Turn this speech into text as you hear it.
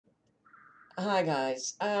Hi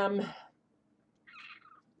guys.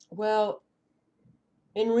 Well,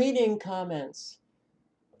 in reading comments,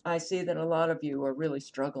 I see that a lot of you are really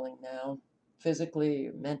struggling now,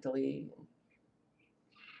 physically, mentally,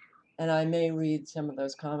 and I may read some of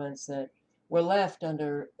those comments that were left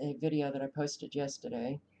under a video that I posted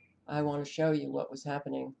yesterday. I want to show you what was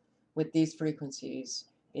happening with these frequencies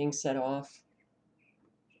being set off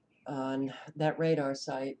on that radar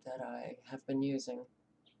site that I have been using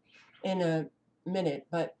in a minute,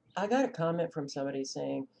 but I got a comment from somebody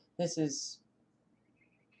saying this is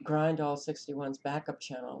Grind All 61's backup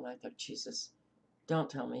channel, and I thought, Jesus, don't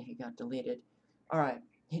tell me he got deleted. All right,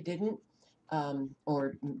 he didn't,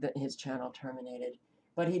 or that his channel terminated,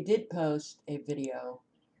 but he did post a video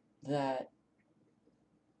that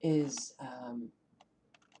is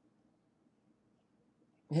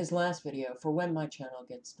his last video for when my channel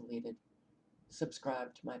gets deleted.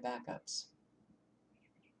 Subscribe to my backups.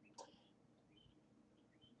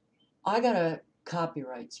 I got a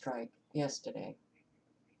copyright strike yesterday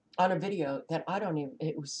on a video that I don't even,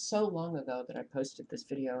 it was so long ago that I posted this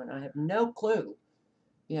video, and I have no clue,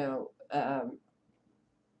 you know,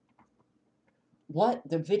 what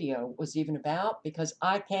the video was even about because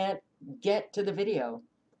I can't get to the video.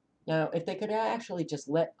 Now, if they could actually just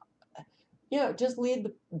just leave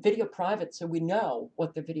the video private so we know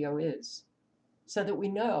what the video is, so that we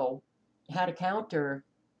know how to counter,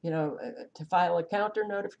 to file a counter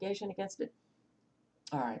notification against it.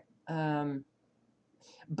 All right.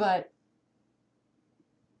 But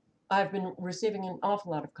I've been receiving an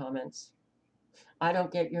awful lot of comments. I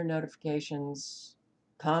don't get your notifications,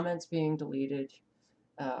 comments being deleted.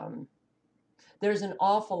 Um, there's an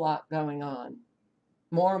awful lot going on,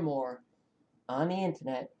 more and more, on the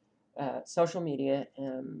internet, social media,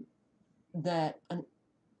 that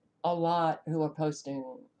a lot who are posting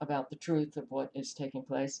about the truth of what is taking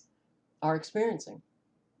place are experiencing.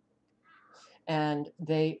 And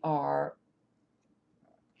they are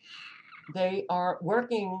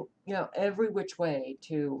working, every which way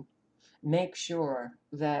to make sure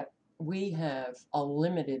that we have a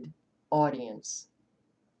limited audience.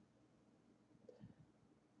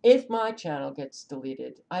 If my channel gets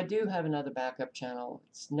deleted, I do have another backup channel.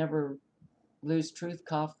 It's Never Lose Truth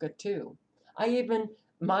Kafka 2.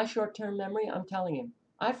 My short-term memory, I'm telling you,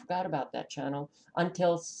 I forgot about that channel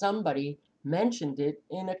until somebody mentioned it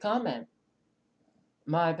in a comment.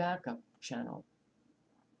 My backup channel.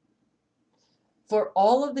 For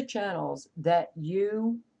all of the channels that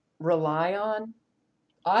you rely on,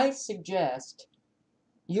 I suggest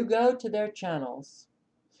you go to their channels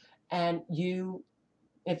and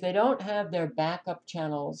if they don't have their backup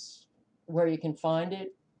channels where you can find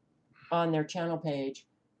it on their channel page,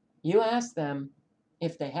 you ask them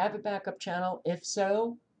if they have a backup channel. If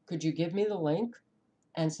so, could you give me the link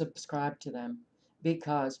and subscribe to them?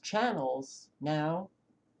 Because channels now,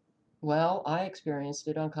 well, I experienced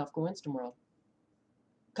it on Kafka Winston World.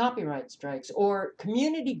 Copyright strikes, or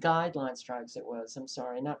community guideline strikes it was. I'm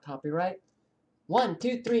sorry, not copyright. 1,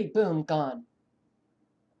 2, 3, boom, gone.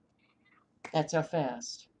 That's how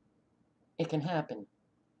fast it can happen.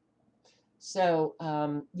 So,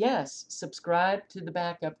 yes, subscribe to the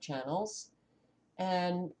backup channels.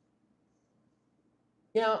 And,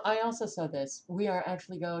 I also saw this. We are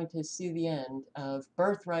actually going to see the end of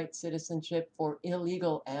birthright citizenship for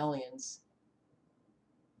illegal aliens.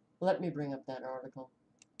 Let me bring up that article.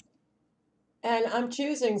 And I'm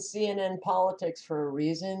choosing CNN Politics for a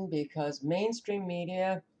reason, because mainstream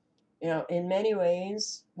media, in many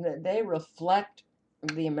ways, they reflect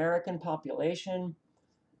the American population.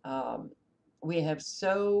 We have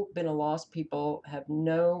so been a lost people,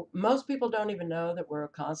 most people don't even know that we're a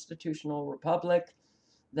constitutional republic,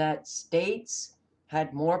 that states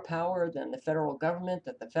had more power than the federal government,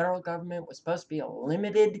 that the federal government was supposed to be a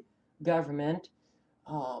limited government,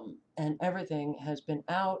 and everything has been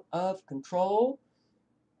out of control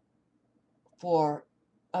for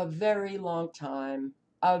a very long time,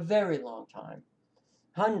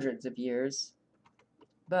 hundreds of years.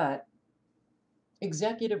 But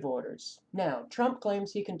executive orders. Now, Trump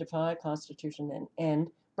claims he can defy Constitution and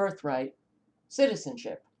end birthright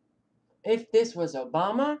citizenship. If this was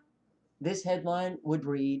Obama, this headline would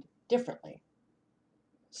read differently.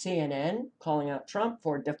 CNN calling out Trump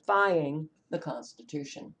for defying the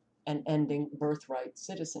Constitution and ending birthright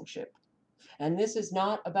citizenship. And this is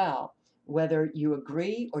not about whether you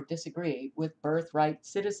agree or disagree with birthright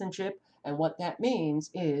citizenship. And what that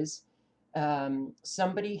means is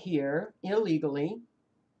somebody here illegally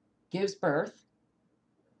gives birth,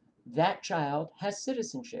 that child has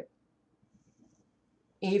citizenship,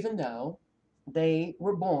 even though they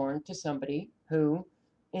were born to somebody who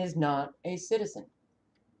is not a citizen,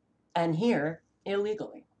 and here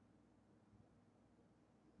illegally.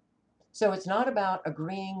 So it's not about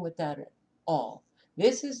agreeing with that at all.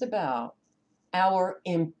 This is about our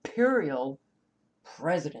imperial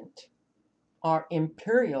president, our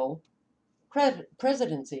imperial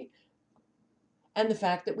presidency, and the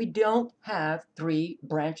fact that we don't have three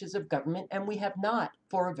branches of government, and we have not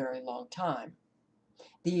for a very long time.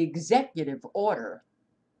 The executive order,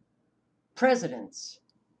 presidents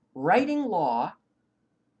writing law,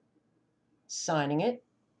 signing it,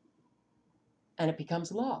 and it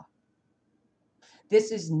becomes law.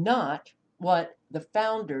 This is not what the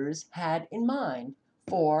founders had in mind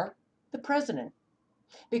for the president,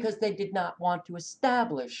 because they did not want to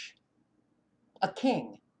establish a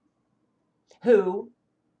king who,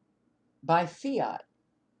 by fiat,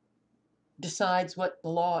 decides what the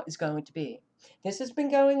law is going to be. This has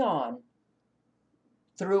been going on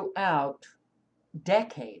throughout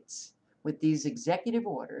decades with these executive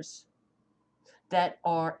orders that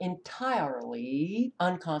are entirely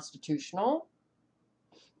unconstitutional.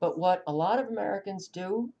 But what a lot of Americans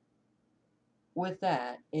do with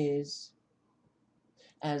that is,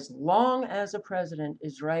 as long as a president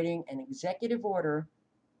is writing an executive order,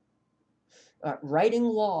 writing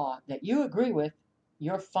law that you agree with,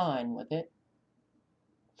 you're fine with it.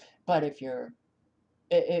 But if you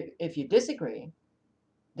disagree,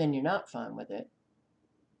 then you're not fine with it.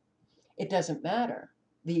 It doesn't matter.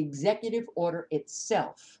 The executive order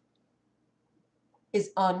itself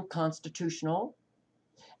is unconstitutional,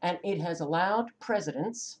 and it has allowed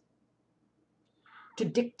presidents to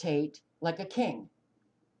dictate like a king.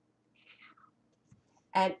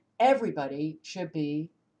 And everybody should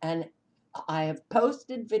be, and I have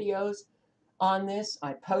posted videos on this.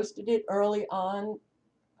 I posted it early on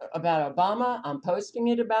about Obama. I'm posting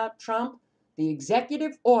it about Trump. The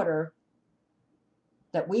executive order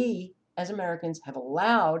that we as Americans have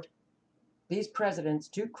allowed these presidents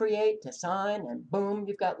to create, to sign, and boom,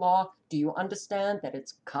 you've got law. Do you understand that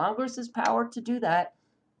it's Congress's power to do that?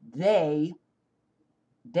 They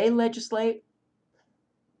legislate,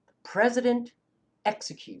 president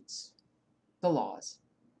executes the laws.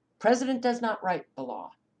 President does not write the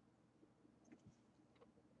law.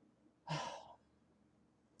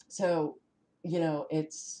 So,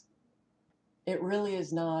 it really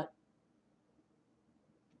is not,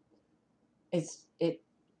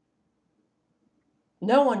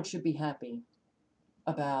 no one should be happy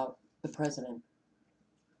about the president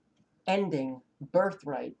ending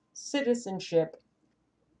birthright citizenship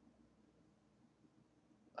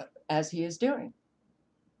as he is doing.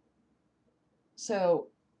 So,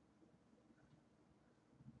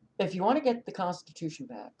 if you want to get the Constitution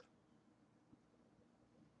back,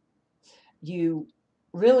 you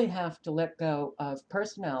really have to let go of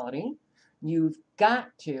personality. You've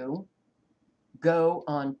got to go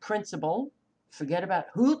on principle. Forget about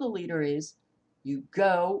who the leader is. You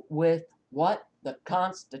go with what the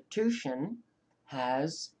Constitution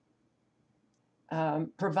has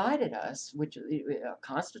provided us, which is a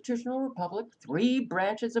constitutional republic, three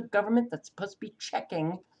branches of government that's supposed to be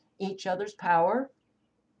checking each other's power,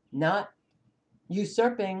 not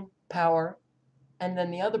usurping power, and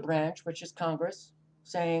then the other branch, which is Congress,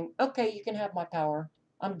 saying, okay, you can have my power.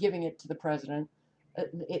 I'm giving it to the president.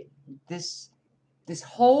 This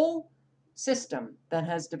whole system that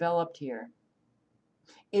has developed here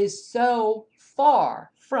is so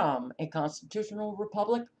far from a constitutional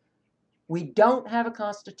republic. We don't have a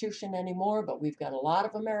constitution anymore, but we've got a lot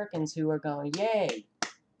of Americans who are going, yay,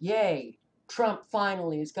 yay, Trump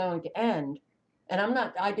finally is going to end. And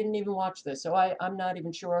I didn't even watch this, so I'm not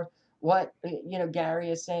even sure what, Gary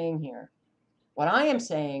is saying here. What I am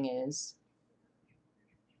saying is,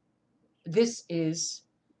 this is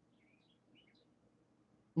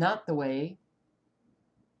not the way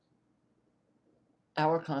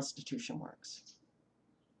our Constitution works.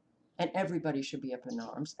 And everybody should be up in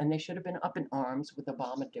arms, and they should have been up in arms with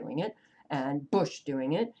Obama doing it, and Bush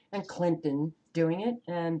doing it, and Clinton doing it,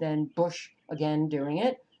 and then Bush again doing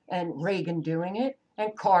it, and Reagan doing it,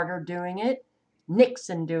 and Carter doing it,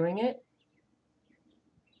 Nixon doing it.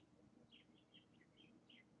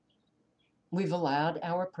 We've allowed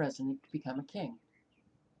our president to become a king.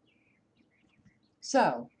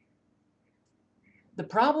 So, the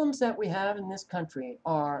problems that we have in this country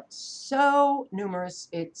are so numerous,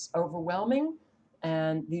 it's overwhelming.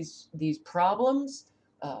 And these problems,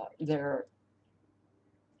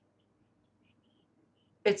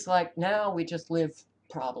 it's like now we just live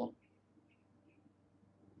problem.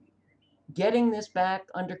 Getting this back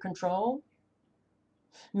under control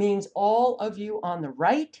means all of you on the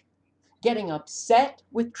right getting upset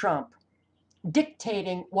with Trump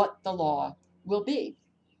dictating what the law will be.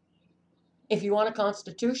 If you want a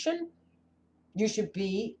constitution, you should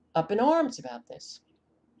be up in arms about this.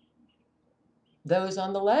 Those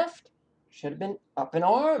on the left should have been up in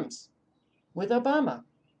arms with Obama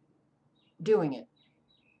doing it,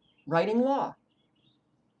 writing law.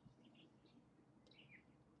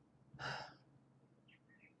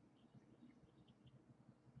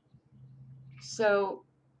 So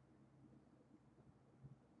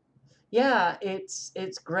yeah, it's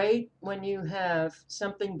great when you have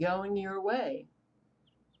something going your way,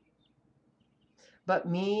 but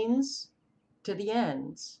means to the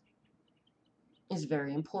ends is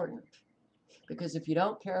very important, because if you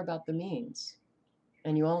don't care about the means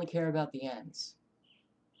and you only care about the ends,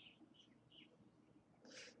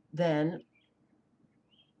 then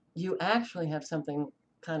you actually have something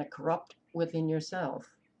kind of corrupt within yourself,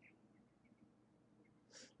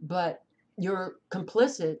 but you're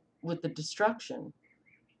complicit with the destruction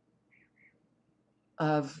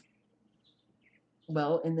of,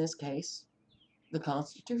 well, in this case, the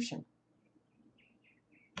Constitution.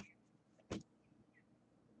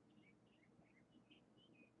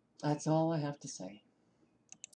 That's all I have to say.